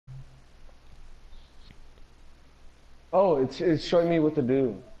Oh, it's showing me what to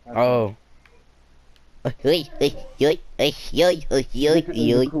do. That's why. Oh. Get to the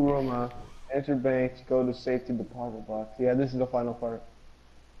Kuruma, enter banks, go to safety deposit box. Yeah, this is the final part.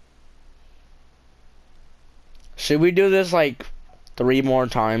 Should we do this like 3 more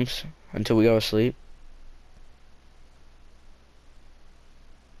times until we go to sleep?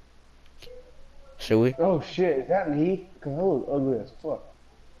 Should we? Oh shit, is that me? Cause I look ugly as fuck.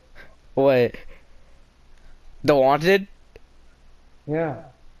 What? The Wanted? Yeah.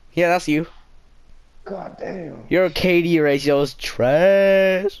 Yeah, that's you. God damn. Your KD ratio is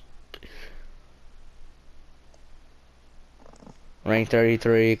trash. Rank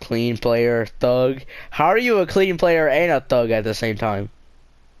 33, clean player, thug. How are you a clean player and a thug at the same time?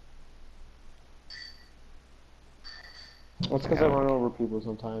 That's because I run over people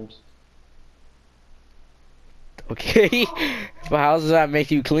sometimes. Okay, but how does that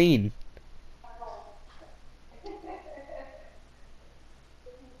make you clean?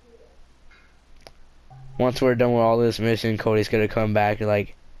 Once we're done with all this mission, Cody's gonna come back and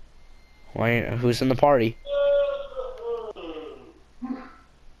like, why? Who's in the party?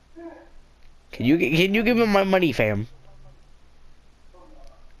 Can you give me my money, fam?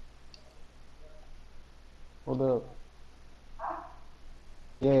 Hold up.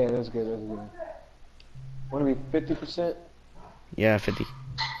 Yeah, that's good, that's good. Wanna be 50%? Yeah, 50.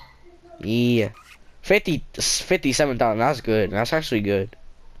 Yeah, 57,000. That's good. That's actually good.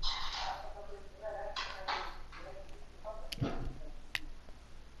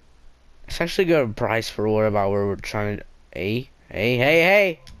 It's actually a good price for what about where we're trying to. Hey.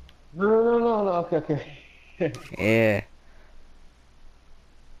 No, okay, okay. Yeah,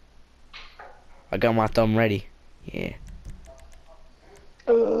 I got my thumb ready. Yeah.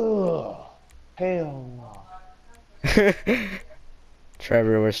 Ugh. Hell no.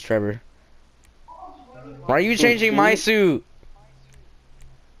 Trevor, where's Trevor? Why are you changing my suit?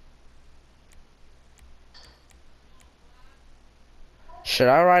 Should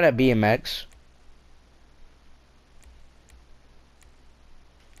I ride a BMX?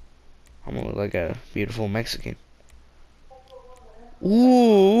 I'm gonna look like a beautiful Mexican.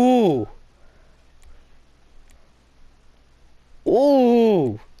 Ooh,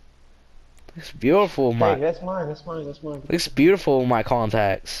 ooh, looks beautiful. Hey, My that's mine, that's mine, that's mine. looks beautiful. My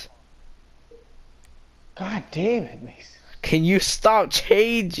contacts. God damn it, Mason. Can you stop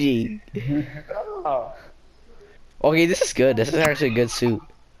changing? Oh. Okay, this is good. This is actually a good suit.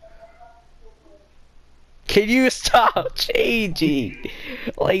 Can you stop changing?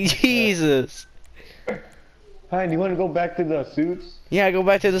 Like Jesus. Hi, do you want to go back to the suits? Yeah, go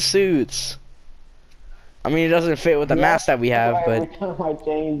back to the suits. I mean, it doesn't fit with the mask that we have, Why but every time I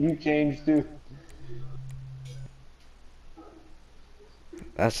change, you change too.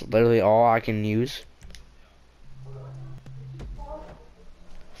 that's literally all I can use.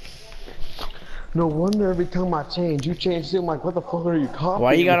 No wonder every time I change, you change too. I'm like, what the fuck are you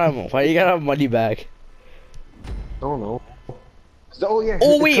Why you copying got me? a money bag? I don't know. Oh yeah,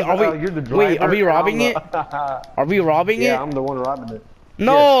 Oh it's wait, 'cause, are we you're the wait, are driver we and I'm robbing it? the. Are we robbing Yeah, it? I'm the one robbing it. Yes.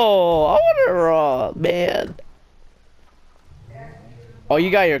 No, I wanna rob, man. Oh, you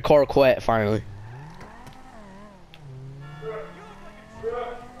got your Corquette finally.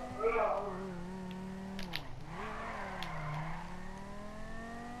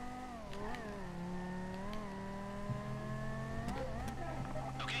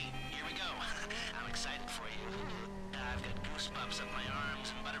 Okay, here we go. I'm excited for you. I've got goosebumps up my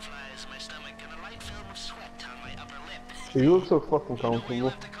arms and butterflies in my stomach and a light film of sweat on my upper lip. You look so fucking You know where you comfortable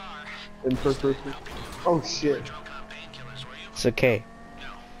left the car? in This first time, person. helping you. Oh You were shit. drunk on painkillers, were you? It's okay. No,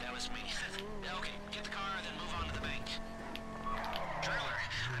 that was me. Yeah, okay, get the car, then move on to the bank. Driller,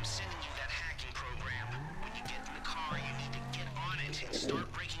 I'm sending you that hacking program. When you get in the car, you need to get on it and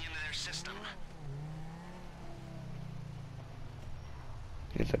start breaking into their system.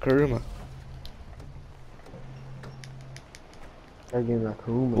 It's a Kuruma. Again, that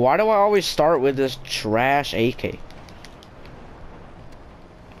Kuruma. Why do I always start with this trash AK?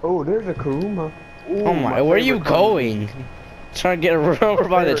 Oh, there's a Kuruma. Ooh, Oh my, where are you favorite car in the going? game. Trying to get run over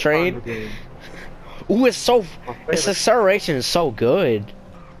by the Favorite car in train? the game. Ooh, it's so, My its favorite. acceleration is so good.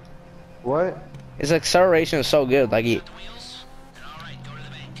 What? Its acceleration is so good. Like Got the wheels? Then all right, go to the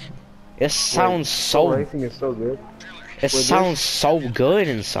bank. it sounds Soul so, racing is so good. Driller, it this- sounds so good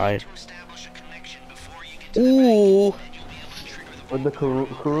inside. to establish a connection before you get to the bank. Ooh, Then you'll be able to trigger the With the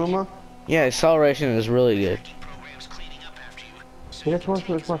Kuruma. yeah, acceleration is really good. hacking programs cleaning up after you. So See,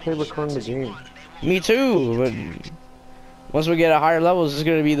 that's my favorite car in the game. Me too. But once we get at higher levels, it's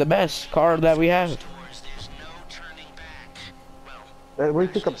gonna be the best car that we have. doors, there's no turning back. Well, What do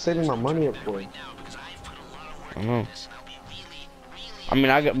you think I'm saving my money up for? now because I've put a lot of I don't know. I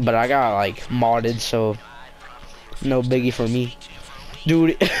mean, but I got like modded, so no biggie for me,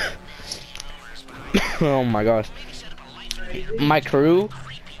 dude. Oh my gosh, my crew,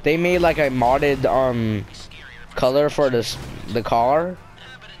 they made like a modded color for the car.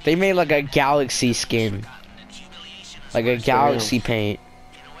 They made like a galaxy skin, like a galaxy paint,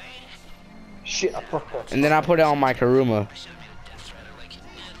 Shit, I fucked up. and then I put it on my Karuma.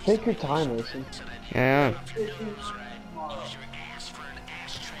 Take your time, listen. Yeah.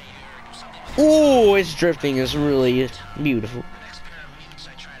 Ooh, it's drifting. It's really beautiful.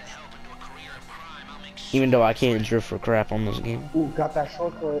 Even though I can't drift for crap on this game. Ooh, got that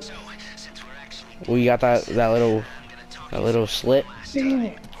shortcut. Well, you got that little slit. Damn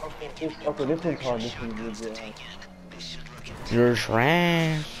it. Okay, this one's hard. This one's really good. You're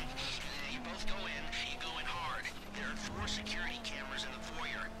trash.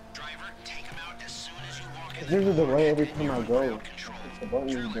 There's a delay every time I go. The button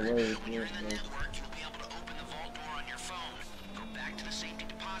is delayed.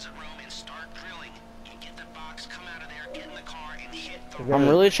 I'm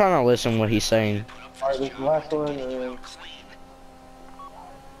really trying to listen what he's saying. Alright, this last one.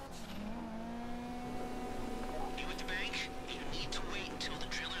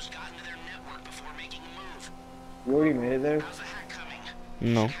 You already made it there?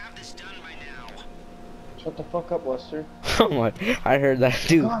 No. Shut the fuck up, Lester. Oh my! I heard that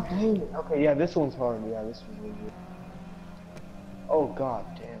too. God damn it. Okay, yeah, this one's hard. Yeah, this one's really good. Oh god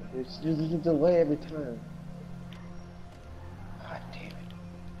damn. There's a delay every time. God damn it.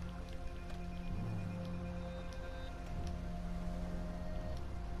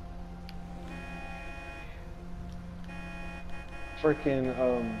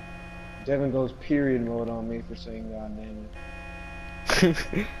 Freaking, Devin goes period mode on me for saying god damn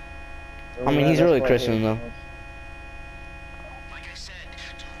it. I mean, he's really Christian though.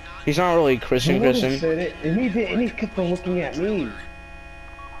 He's not really Christian. Said it, and he did, and he kept on looking at me.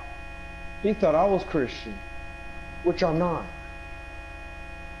 He thought I was Christian, which I'm not.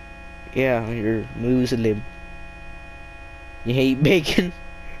 Yeah, you're Muslim. You hate bacon.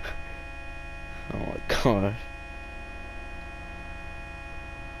 Oh my god.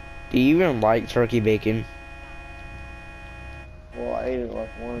 Do you even like turkey bacon? Well, I ate it like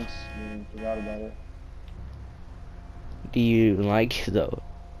once and forgot about it. Do you like it though?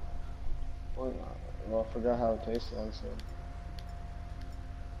 Well, I forgot how it tastes like, so.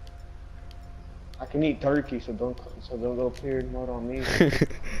 I can eat turkey, so don't go period mode on me.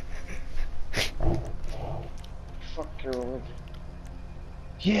 Fuck your religion.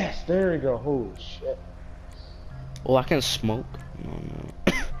 Yes, there we go. Holy shit. Oh, I can smoke. No, no.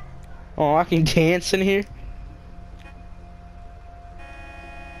 Oh, I can dance in here.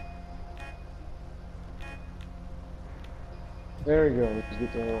 There we go. Let's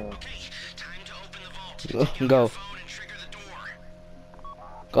get the. Go.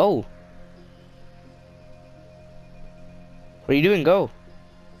 Go. What are you doing? Go.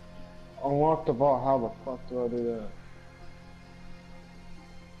 Unlock the vault. How the fuck do I do that?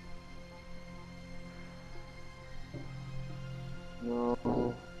 No.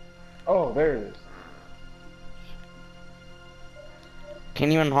 Oh, there it is.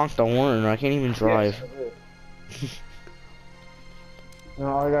 Can't even honk the horn. I can't even drive. Yes, no,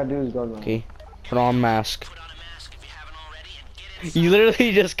 all I gotta do is go now. Okay. Put on mask. You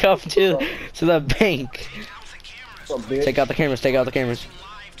literally just come to the bank. What's up, bitch? Take out the cameras. Take out the cameras.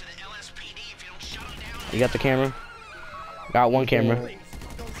 You got the camera? Got one camera.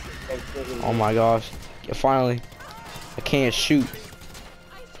 Oh my gosh. Yeah, finally. I can't shoot.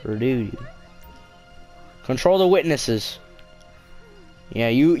 For duty. Control the witnesses. Yeah,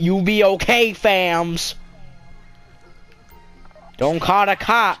 you be okay, fams. Don't call the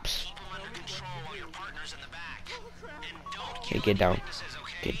cops. Okay, get down.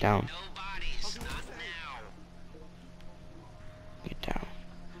 Get down. Get down.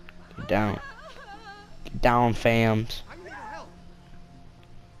 Get down. Get down, fams.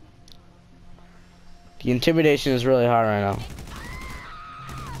 The intimidation is really hard right now.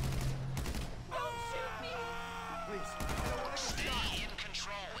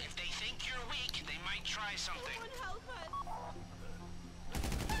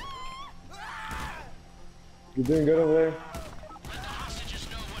 You doing good over there?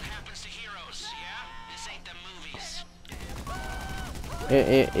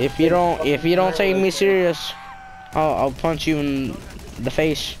 If you don't take me serious, I'll punch you in the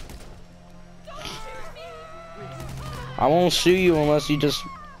face. I won't sue you unless you just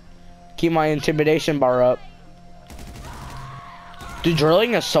keep my intimidation bar up. Dude,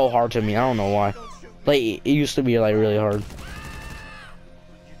 drilling is so hard to me. I don't know why. Like, it used to be like really hard.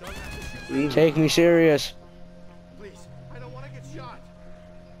 Take me serious. Please, I don't want to get shot.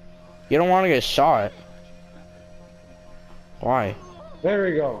 You don't want to get shot. Why? There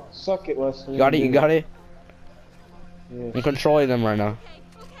we go. Suck it, Wesley. You got it, you got it? Yeah. I'm controlling them right now.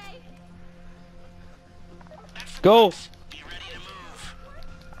 Go! Be ready to move.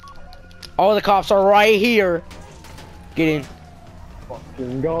 All the cops are right here. Get in.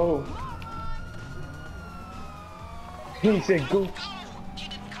 Fucking go. He said go. You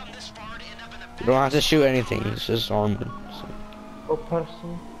didn't come this far to end up in a You don't have to shoot anything. It's just armed. So. Oh,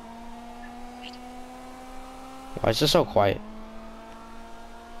 person. Why is it so quiet?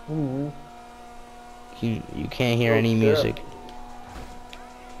 Mm-hmm. You can't hear any shit. music.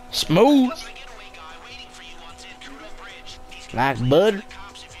 Smooth! my getaway guy waiting for you on Zancudo Bridge. He's Like bud. the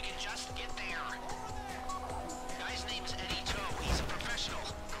cops if you can just get there. Guy's name's Eddie Toe. He's a professional.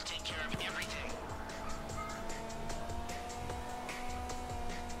 He'll take care of everything.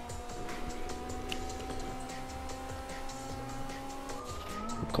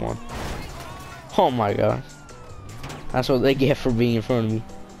 Come on. Oh my god. That's what they get for being in front of me.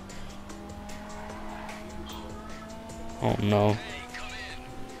 Oh no. Hey, come in.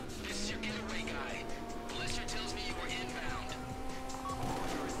 This is your getaway guy. Blister tells me you were inbound.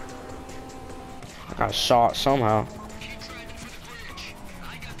 I got shot somehow. Keep driving for the bridge.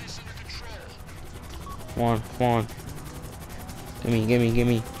 I got this under control. Come on, come on. Gimme, gimme,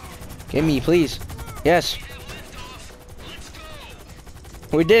 gimme. Gimme, please. Yes.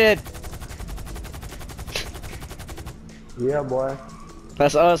 We did it. Yeah, boy.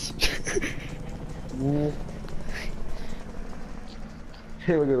 That's us. Mm.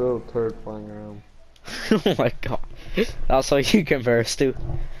 Hey, look at the little turd flying around. Oh my god. That's what you compare us to.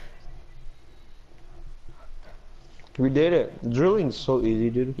 We did it. Drilling's so easy,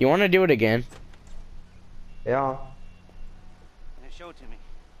 dude. You want to do it again? Yeah. Show it to me.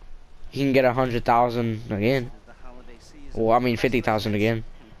 You can get 100,000 again. The holiday season. Well, I mean 50,000 again. And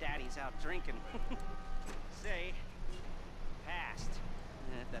Daddy's out drinking. Say, passed.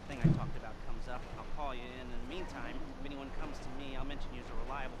 And if that thing I talked about comes up, I'll call you. And in the meantime, if anyone comes to me, I'll mention you as a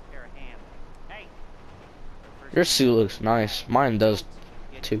reliable pair of hands. Hey. First Your thing suit looks nice. Mine does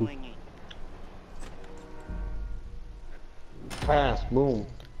get too. clingy. Pass. Boom.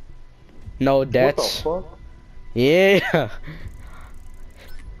 No debts. What the fuck? Yeah.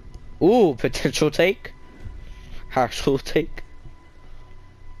 Ooh, potential take. Actual take.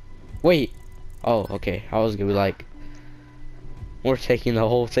 Wait. Oh, okay. I was gonna be like, we're taking the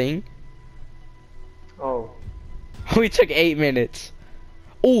whole thing. Oh. We took 8 minutes.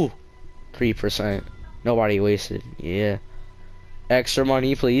 Ooh, 3%. Nobody wasted. Yeah. Extra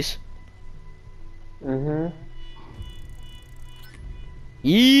money, please. Mm-hmm.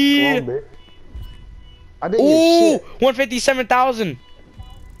 Yeah. Come on, bitch. I didn't Ooh, get shit. 157,000.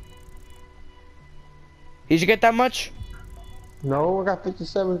 Did you get that much? No, I got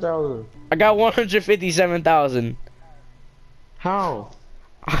 57,000. I got 157,000. How?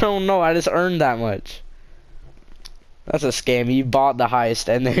 I don't know. I just earned that much. That's a scam. You bought the heist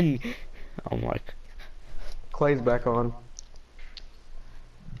and then I'm like, Clay's back on.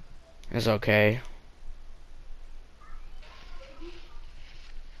 it's okay.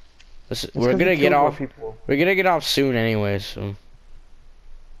 We're gonna get off. People. We're gonna get off soon anyway, so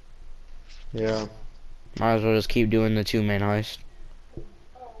Yeah. might as well just keep doing the 2-man heist.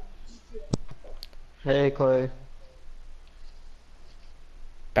 Hey, Clay.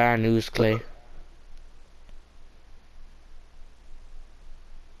 Bad news, Clay.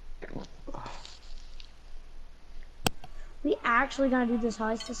 We actually gonna do this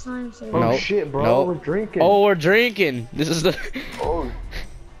heist this time? So Oh Nope. shit, bro. Nope. We're drinking. Oh, we're drinking. This is the. Oh.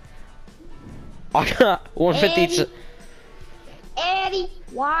 I got 150. Eddie,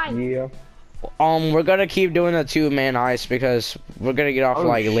 why? Yeah. We're gonna keep doing the 2-man heist because we're gonna get off Oh,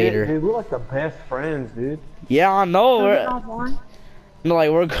 like shit, later. Dude, we're like the best friends, dude. Yeah, I know. Can we get We're, off one? no, like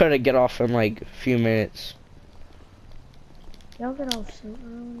we're gonna get off in like a few minutes. Y'all get off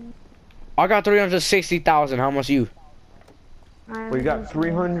soon. I got 360,000. How much you? Alright, We got let's do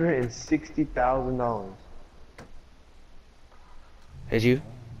 $360,000. Did you?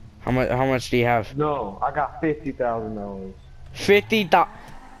 How much? How much do you have? No, I got $50,000. 50,000.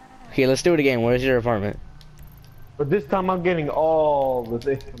 Okay, let's do it again. Where's your apartment? But this time I'm getting all the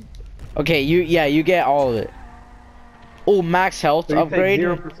things. Okay, you get all of it. Oh, max health So you upgrade. take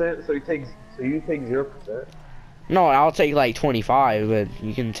 0%. So you take 0%. No, I'll take like 25, but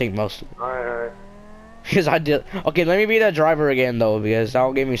you can take most of it. Alright, alright. Because I did. Okay, let me be the driver again though, because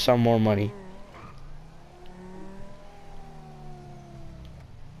that'll give me some more money.